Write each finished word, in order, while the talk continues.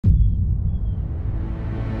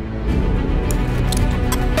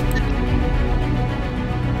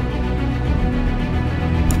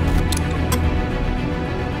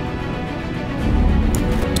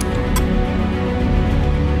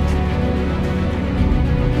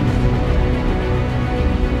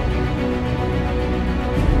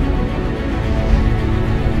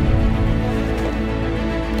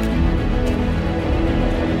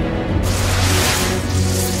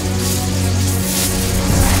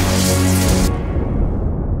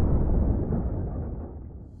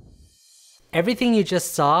Everything you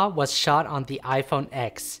just saw was shot on the iPhone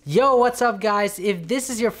X. Yo, what's up guys? If this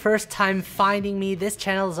is your first time finding me, this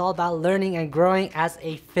channel is all about learning and growing as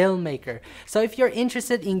a filmmaker. So if you're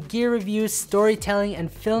interested in gear reviews, storytelling,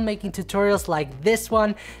 and filmmaking tutorials like this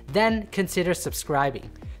one, then consider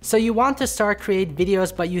subscribing. So you want to start create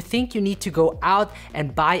videos, but you think you need to go out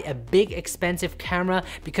and buy a big expensive camera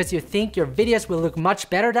because you think your videos will look much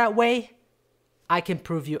better that way? I can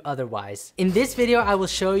prove you otherwise. In this video, I will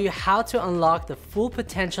show you how to unlock the full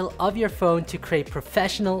potential of your phone to create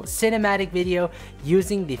professional cinematic video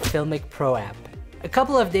using the Filmic Pro app. A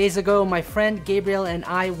couple of days ago, my friend Gabriel and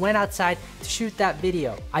I went outside to shoot that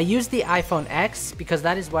video. I used the iPhone X because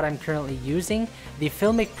that is what I'm currently using, the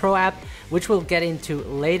Filmic Pro app, which we'll get into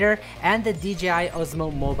later, and the DJI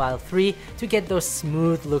Osmo Mobile 3 to get those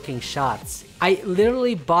smooth looking shots. I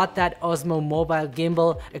literally bought that Osmo Mobile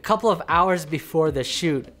gimbal a couple of hours before the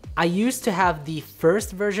shoot. I used to have the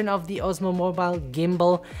first version of the Osmo Mobile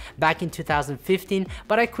gimbal back in 2015,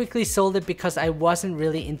 but I quickly sold it because I wasn't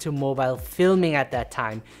really into mobile filming at that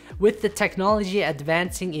time. With the technology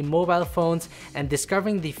advancing in mobile phones and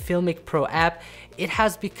discovering the Filmic Pro app, it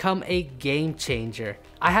has become a game changer.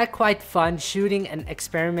 I had quite fun shooting and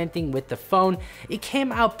experimenting with the phone. It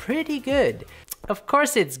came out pretty good. Of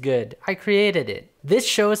course it's good, I created it. This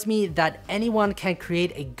shows me that anyone can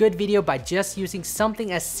create a good video by just using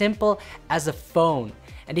something as simple as a phone.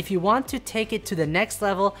 And if you want to take it to the next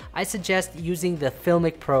level, I suggest using the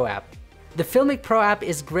Filmic Pro app. The Filmic Pro app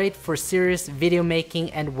is great for serious video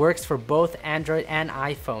making and works for both Android and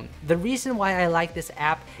iPhone. The reason why I like this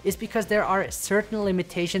app is because there are certain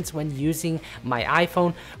limitations when using my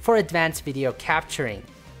iPhone for advanced video capturing.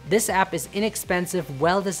 This app is inexpensive,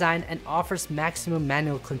 well designed, and offers maximum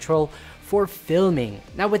manual control for filming.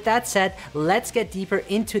 Now with that said, let's get deeper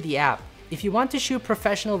into the app. If you want to shoot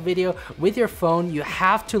professional video with your phone, you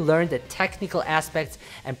have to learn the technical aspects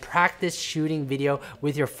and practice shooting video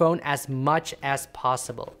with your phone as much as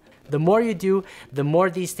possible. The more you do, the more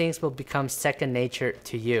these things will become second nature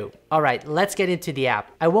to you. Alright, let's get into the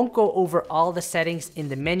app. I won't go over all the settings in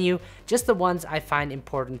the menu, just the ones I find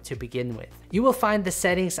important to begin with. You will find the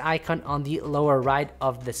settings icon on the lower right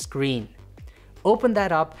of the screen. Open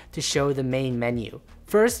that up to show the main menu.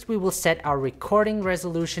 First, we will set our recording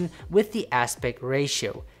resolution with the aspect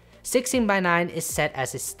ratio. 16:9 is set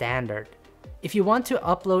as a standard. If you want to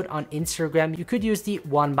upload on Instagram, you could use the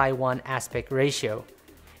 1:1 aspect ratio.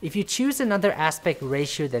 If you choose another aspect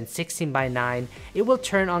ratio than 16:9, it will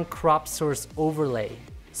turn on crop source overlay.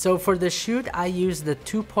 So for the shoot, I use the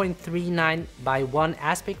 2.39:1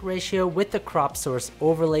 aspect ratio with the crop source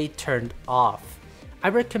overlay turned off. I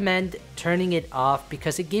recommend turning it off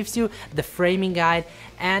because it gives you the framing guide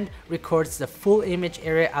and records the full image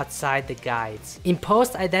area outside the guides. In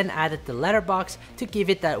post, I then added the letterbox to give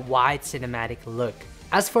it that wide cinematic look.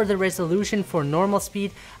 As for the resolution for normal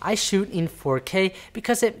speed, I shoot in 4K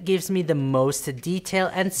because it gives me the most detail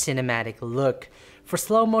and cinematic look. For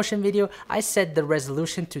slow motion video, I set the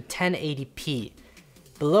resolution to 1080p.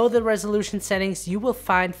 Below the resolution settings, you will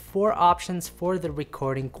find 4 options for the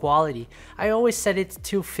recording quality. I always set it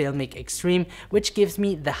to Filmic Extreme, which gives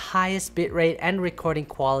me the highest bitrate and recording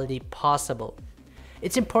quality possible.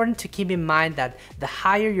 It's important to keep in mind that the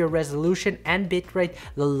higher your resolution and bitrate,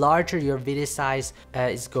 the larger your video size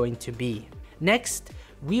is going to be. Next,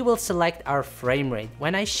 we will select our frame rate.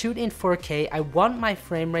 When I shoot in 4K, I want my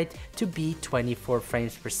frame rate to be 24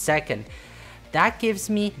 frames per second. That gives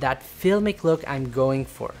me that filmic look I'm going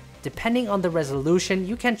for. Depending on the resolution,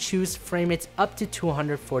 you can choose frame rates up to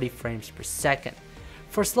 240 frames per second.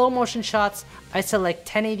 For slow motion shots, I select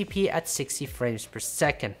 1080p at 60 frames per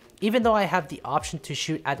second. Even though I have the option to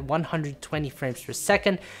shoot at 120 frames per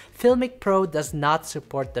second, Filmic Pro does not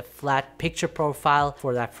support the flat picture profile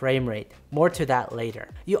for that frame rate. More to that later.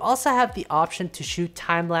 You also have the option to shoot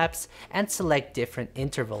time-lapse and select different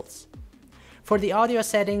intervals. For the audio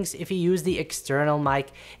settings, if you use the external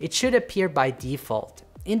mic, it should appear by default.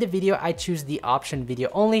 In the video, I choose the option video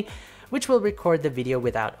only, which will record the video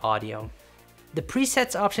without audio. The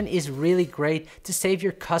presets option is really great to save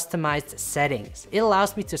your customized settings. It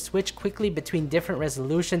allows me to switch quickly between different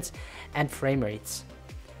resolutions and frame rates.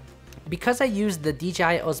 Because I use the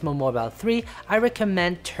DJI Osmo Mobile 3, I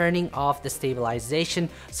recommend turning off the stabilization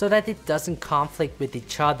so that it doesn't conflict with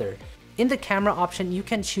each other. In the camera option, you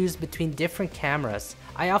can choose between different cameras.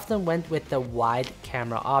 I often went with the wide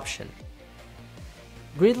camera option.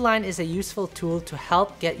 Gridline is a useful tool to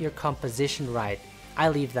help get your composition right. I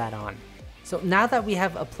leave that on. So now that we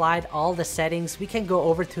have applied all the settings, we can go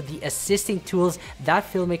over to the assisting tools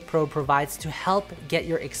that Filmic Pro provides to help get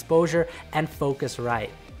your exposure and focus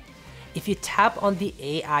right. If you tap on the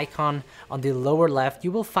A icon on the lower left,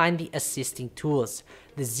 you will find the assisting tools.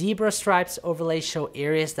 The zebra stripes overlay show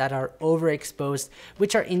areas that are overexposed,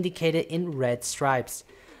 which are indicated in red stripes.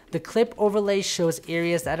 The clip overlay shows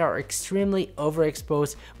areas that are extremely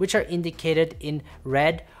overexposed, which are indicated in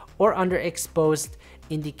red, or underexposed,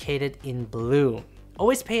 indicated in blue.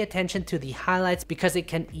 Always pay attention to the highlights because it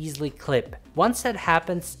can easily clip. Once that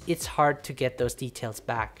happens, it's hard to get those details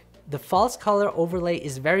back. The false color overlay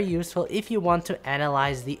is very useful if you want to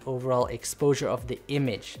analyze the overall exposure of the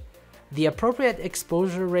image. The appropriate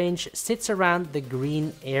exposure range sits around the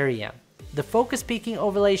green area. The focus peaking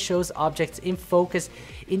overlay shows objects in focus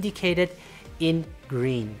indicated in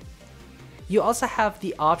green. You also have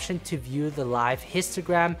the option to view the live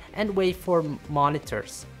histogram and waveform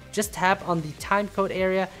monitors. Just tap on the timecode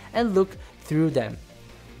area and look through them.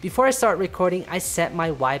 Before I start recording, I set my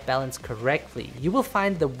white balance correctly. You will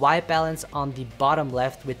find the white balance on the bottom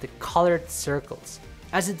left with the colored circles.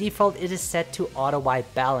 As a default, it is set to auto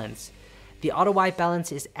white balance. The auto white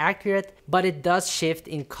balance is accurate, but it does shift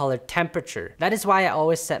in color temperature. That is why I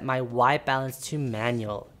always set my white balance to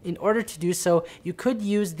manual. In order to do so, you could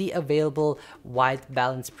use the available white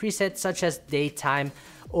balance presets such as daytime,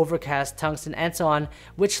 overcast, tungsten, and so on,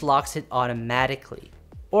 which locks it automatically.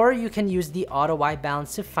 Or you can use the auto white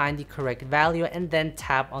balance to find the correct value and then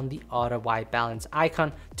tap on the auto white balance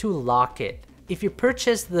icon to lock it. If you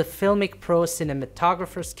purchase the Filmic Pro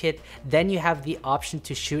Cinematographer's Kit, then you have the option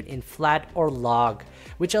to shoot in flat or log,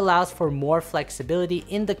 which allows for more flexibility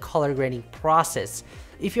in the color grading process.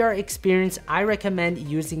 If you are experienced, I recommend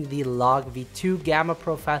using the log V2 gamma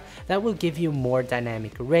profile that will give you more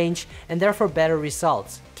dynamic range and therefore better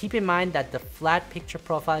results. Keep in mind that the flat picture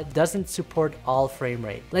profile doesn't support all frame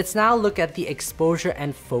rate. Let's now look at the exposure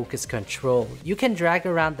and focus control. You can drag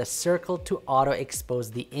around the circle to auto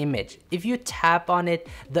expose the image. If you tap on it,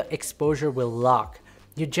 the exposure will lock.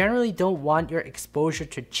 You generally don't want your exposure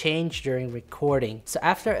to change during recording, so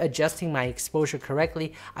after adjusting my exposure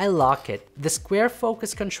correctly, I lock it. The square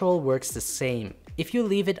focus control works the same. If you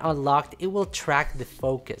leave it unlocked, it will track the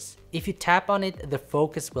focus. If you tap on it, the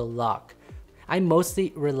focus will lock. I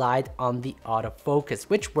mostly relied on the autofocus,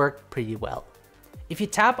 which worked pretty well. If you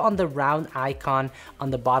tap on the round icon on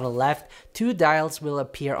the bottom left, two dials will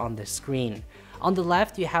appear on the screen. On the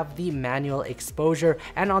left, you have the manual exposure,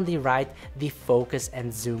 and on the right, the focus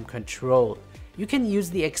and zoom control. You can use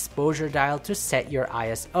the exposure dial to set your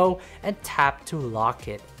ISO and tap to lock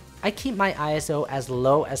it. I keep my ISO as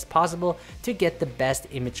low as possible to get the best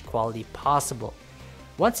image quality possible.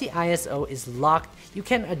 Once the ISO is locked, you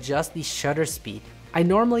can adjust the shutter speed. I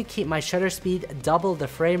normally keep my shutter speed double the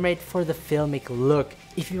frame rate for the filmic look.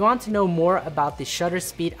 If you want to know more about the shutter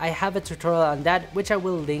speed, I have a tutorial on that, which I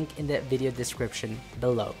will link in the video description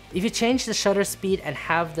below. If you change the shutter speed and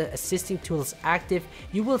have the assisting tools active,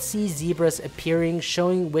 you will see zebras appearing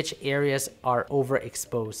showing which areas are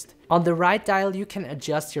overexposed. On the right dial, you can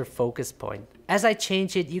adjust your focus point. As I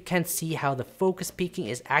change it, you can see how the focus peaking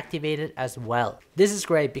is activated as well. This is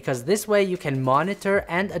great because this way you can monitor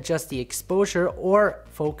and adjust the exposure or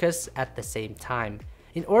focus at the same time.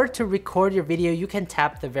 In order to record your video, you can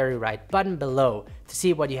tap the very right button below. To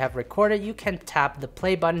see what you have recorded, you can tap the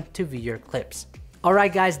play button to view your clips.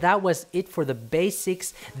 Alright guys, that was it for the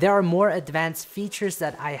basics. There are more advanced features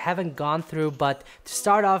that I haven't gone through, but to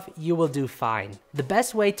start off, you will do fine. The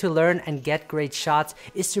best way to learn and get great shots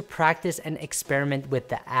is to practice and experiment with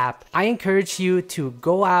the app. I encourage you to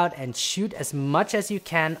go out and shoot as much as you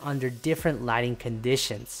can under different lighting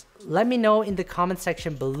conditions. Let me know in the comment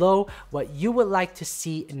section below what you would like to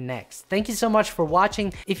see next. Thank you so much for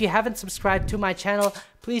watching. If you haven't subscribed to my channel,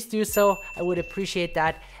 please do so. I would appreciate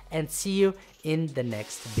that, and see you in the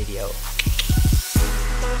next video.